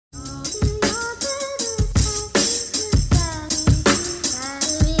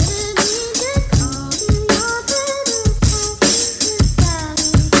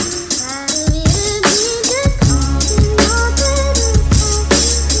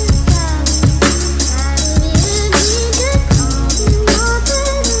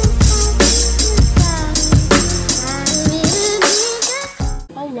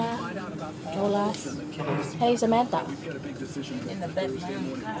Samantha. In the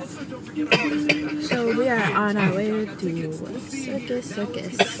bedroom. So we are on our way to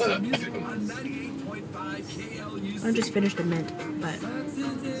Circus. I just finished a mint, but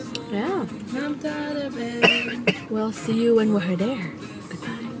yeah. We'll see you when we're there.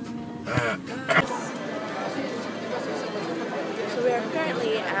 Goodbye. So we are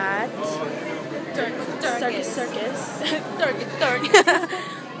currently at Circus.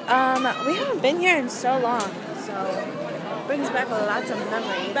 We haven't been here in so long, so it brings back lots of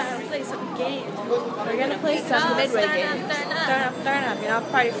memories. We're gonna play some games. We're gonna play some midway games. Turn up, you know,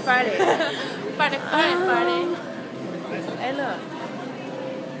 Party Friday. Party. Hey, look.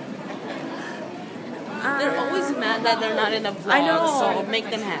 They're always mad that they're not in the vlog, I know. so make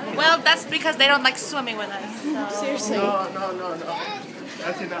them happy. Well, that's because they don't like swimming with us. So. Seriously. No.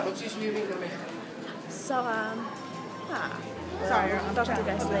 That's enough. So, yeah. Sorry, I'll talk to you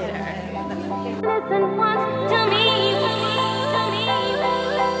guys later. Listen once to me.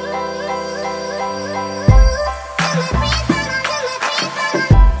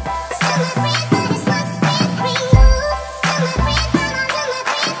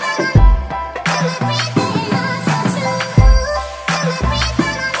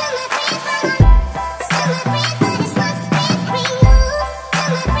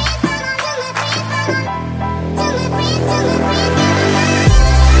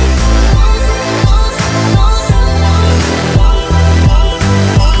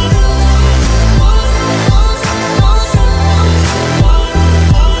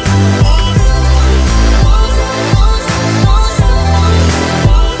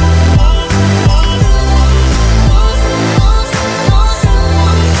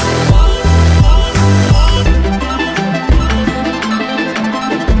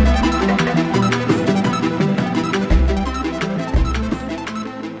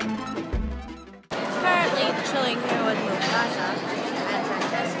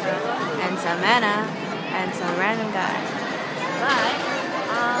 Savannah and some random guy. But,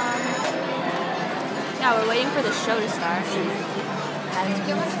 yeah, we're waiting for the show to start. It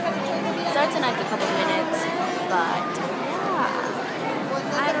starts in like a couple minutes, but yeah,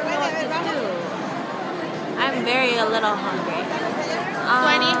 I don't know what to do. I'm a little hungry.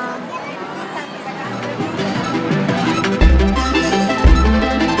 20?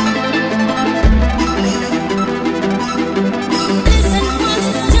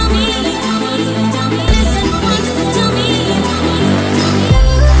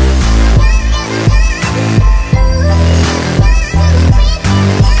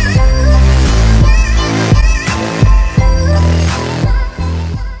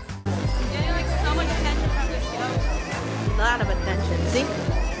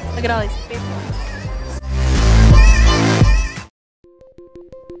 Look at all these people.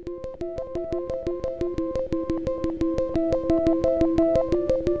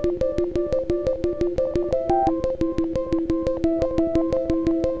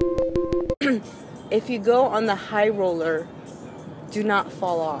 If you go on the high roller, do not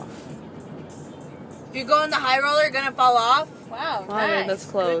fall off. If you go on the high roller, you're gonna fall off. Wow, Wow, nice. that's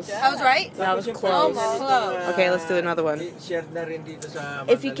close. That was right? That was close. Close. Okay, let's do another one.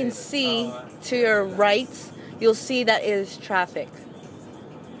 If you can see to your right, you'll see that it is traffic.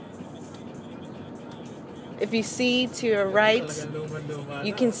 If you see to your right,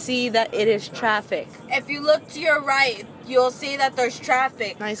 you can see that it is traffic. If you look to your right, you'll see that there's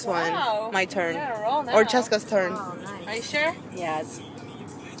traffic. Nice Wow. one. My turn. You're on a roll now. Or Cheska's turn. Oh, nice. Are you sure? Yes.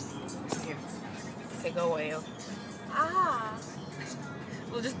 Here. Okay, go away. Ah.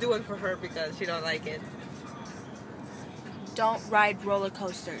 We'll just do it for her because she don't like it. Don't ride roller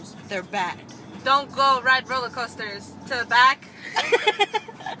coasters. They're bad. Don't go ride roller coasters to the back.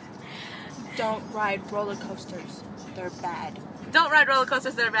 Don't ride roller coasters. They're bad. Don't ride roller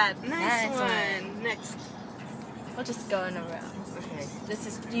coasters, they're bad. Nice Nice one. Next. We'll just go in a row. Okay. This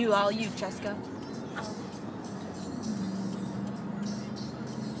is you, all you, Cheska.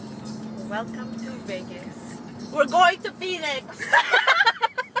 Welcome to Vegas. We're going to Phoenix.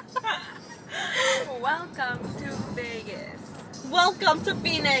 Welcome to Vegas. Welcome to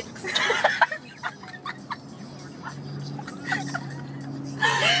Phoenix.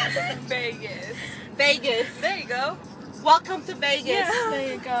 Vegas. Vegas. There you go. Welcome to Vegas. Yeah.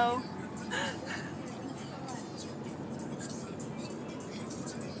 There you go.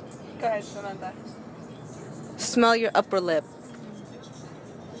 Go ahead, Samantha. Smell your upper lip.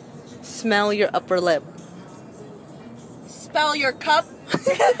 Smell your upper lip. Spell your cup.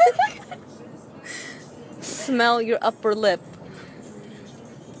 Smell your upper lip.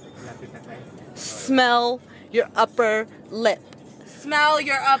 Smell your upper lip. smell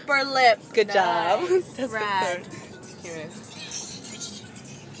your upper lip. Good job. Nice. That's Rad. good. Here it is.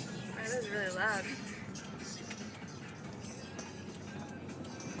 That is really loud.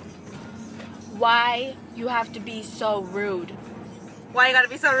 Why you have to be so rude? Why you gotta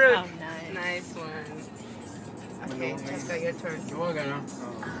be so rude? Oh, nice. Nice one. Okay, Jessica, your turn.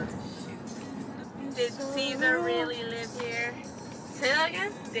 Did Caesar really live here? Say that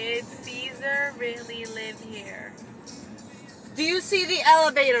again? Did Caesar really live here? Do you see the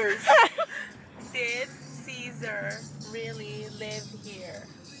elevators? Did Caesar really live here?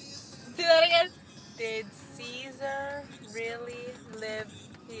 Say that again? Did Caesar really live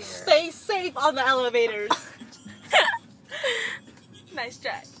here? Stay safe on the elevators. Nice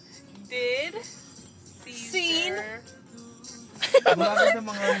try. Did Scene. Caesar Maganda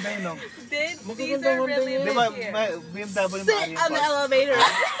mga Hyundai, no? Did Caesar really Di ba, live here? BMW Sit may-ari on the pa. elevator.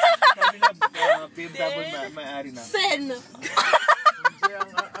 Sabi na, BMW may-ari na. Sin. Hindi,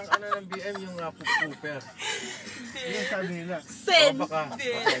 ang ano ng BM yung pooper. Yun ang sabi nila. Sin. Baka.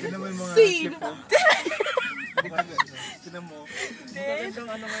 Sino mo yung mga Scene. ship, oh? Sino mo? Magandang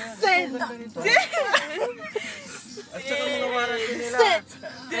ano ngayon. Sin. At saka mga warranty nila. Sit.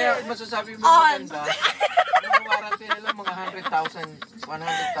 Kaya masasabi mo On. maganda. Mga warranty nila mga 100,000,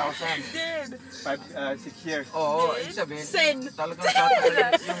 100,000. 6 years. Oo, ibig sabihin, Sin. talagang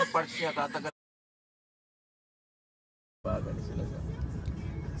tatagal yung parts niya tatagal.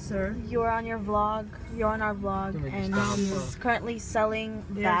 Sir, you're on your vlog. You're on our vlog, and he's currently selling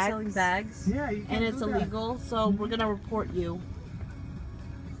bags. Yeah, you And it's illegal, so we're gonna report you.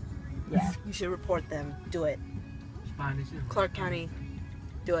 Yeah, you should report them. Do it. Spanish yun. Clark County.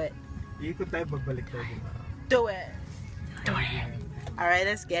 Do it. Iikot tayo, babalik tayo. Do it. Do it. Alright,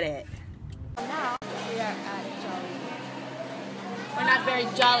 let's get it. Now we are at Jolly. We're not very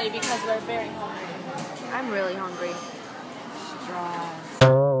jolly because we're very hungry. I'm really hungry. Straws.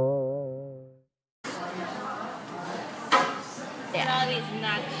 Jolly's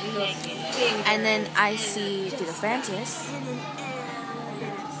not chicken. And then I see Tito Francis.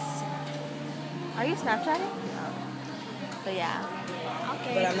 Are you Snapchatting? But yeah.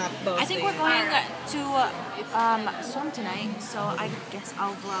 Okay. But I'm not posting. I think we're going to swim tonight, so I guess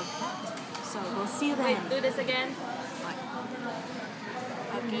I'll vlog that. So we'll see you then. Wait, do this again.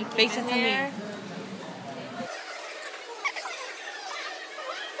 Okay, Face it to me.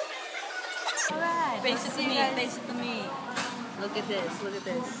 Alright. Face it to me. Face it to me. Look at this. Look at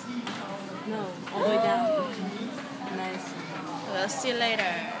this. No, all the way down. Nice. We'll see you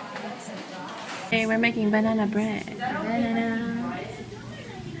later. Hey, we're making banana bread. Banana.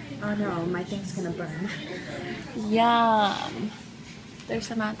 Oh no, my thing's gonna burn. Yum. There's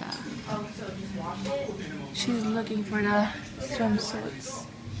Samantha. She's looking for the swimsuits.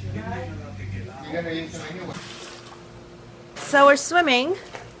 So we're swimming.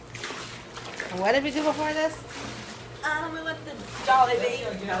 What did we do before this? We went to Jolly Bay.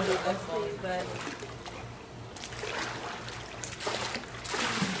 But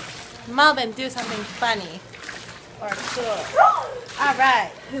Melvin, do something funny or cool. All right,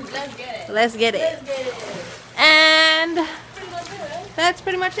 Let's get it. let's get it. Let's get it. And that's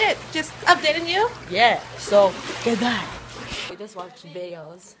pretty much it. Just updating you. Yeah, so goodbye. We just watched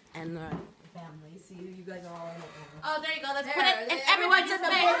videos and family. See, you guys are all in it. Oh, there you go. Let's put it in everyone's face.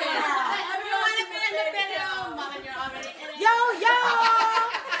 Everyone in the video. Mom, and you're already in it. Yo, yo.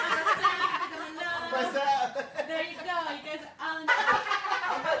 There you go. You guys are all in it.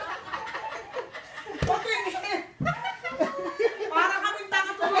 Para kaming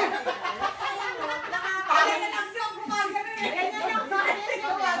tanga tulog.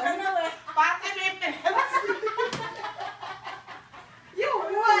 You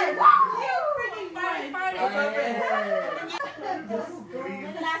would. You freaking party.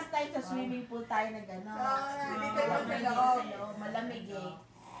 Last time sa swimming pool tayo na gano'n. Malamig eh.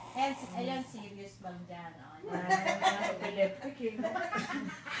 Hence, ayun, serious bang dyan.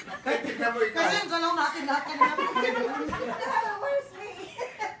 Kasi yung galaw natin lahat ka na. Where's me?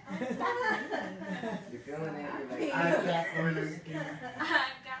 You're feeling it,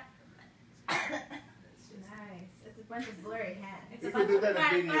 Nice. It's a bunch of blurry hands. It's a bunch of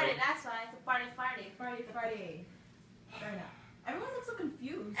Party, video. party. That's why. It's a party, party. Party, party. Fair enough. Everyone looks so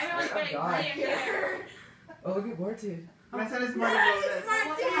confused. Everyone's very clear here. Oh, look at Barton. Nasaan is Martin Robles?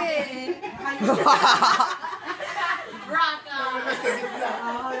 Bronco.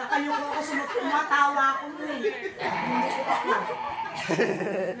 Nakayuko ako sumatawa ako mo eh.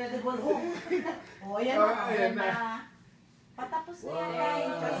 Incredible hook. O, yan na. Ayan na. Patapos na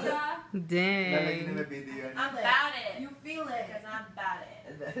yan, guys. Lalagyan na video yan. I'm about it. You feel it. Because I'm about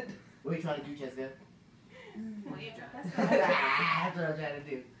it. What are you trying to do, Jessica? That's what I'm trying to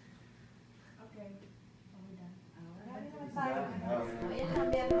do. Okay. Ayan na,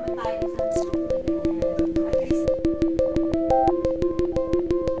 meron naman tayo isang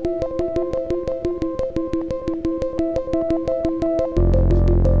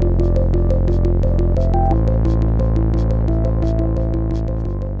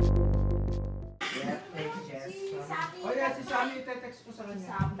Oh yeah, si Sammy, ite-text ko sa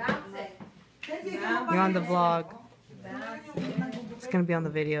kanya. You're on the vlog. It's gonna be on the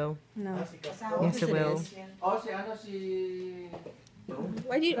video. No. Yes, it will. Oh, si ano, si...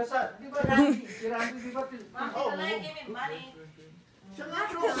 Why do you? Nasa, di ba Randy? Si Randy, di ba? Oh, give me money. siya nga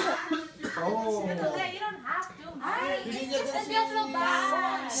no. Oh. You don't have to. Hindi feel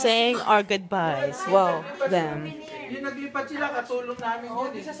bad. Saying our goodbyes. Well, them. Yung naglipat sila, katulong namin yun.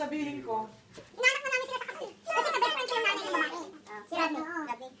 Hindi sasabihin ko. Inanak mo namin sila sa kasi. Kasi best friend sila namin yung babae. Si Rodney.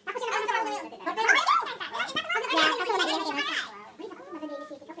 Tapos sila namin sa mga yun. Yeah, kasi wala din yung kaya. Uy, naku, maganda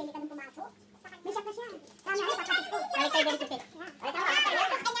city ka. Pwede ka nung pumasok. May shop na siya. Tama na, sa Francisco. Ay, tayo very cute. Ay, tama.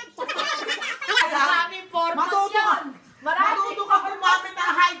 Maraming purpose yun. Matuto ka gumamit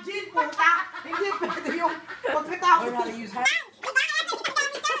ng hygiene, puta. Hindi pwede yung pagkatapos. So this is like help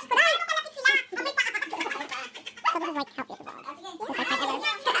you. Just like I ever. Can't do it right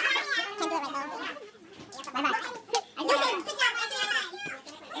now. Bye bye.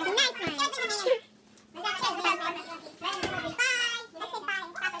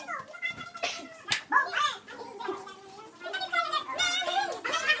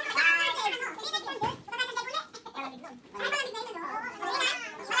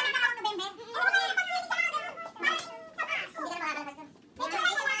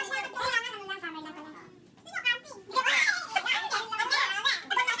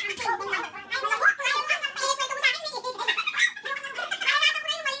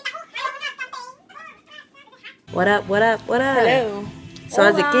 What up, what up, what up? Hello. So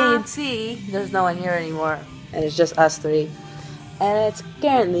as you can see, there's no one here anymore. And it's just us three. And it's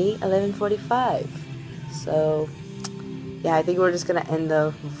currently 11:45. So, yeah, I think we're just gonna end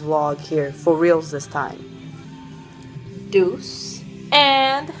the vlog here. For reals this time. Deuce.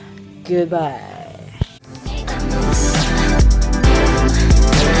 And goodbye.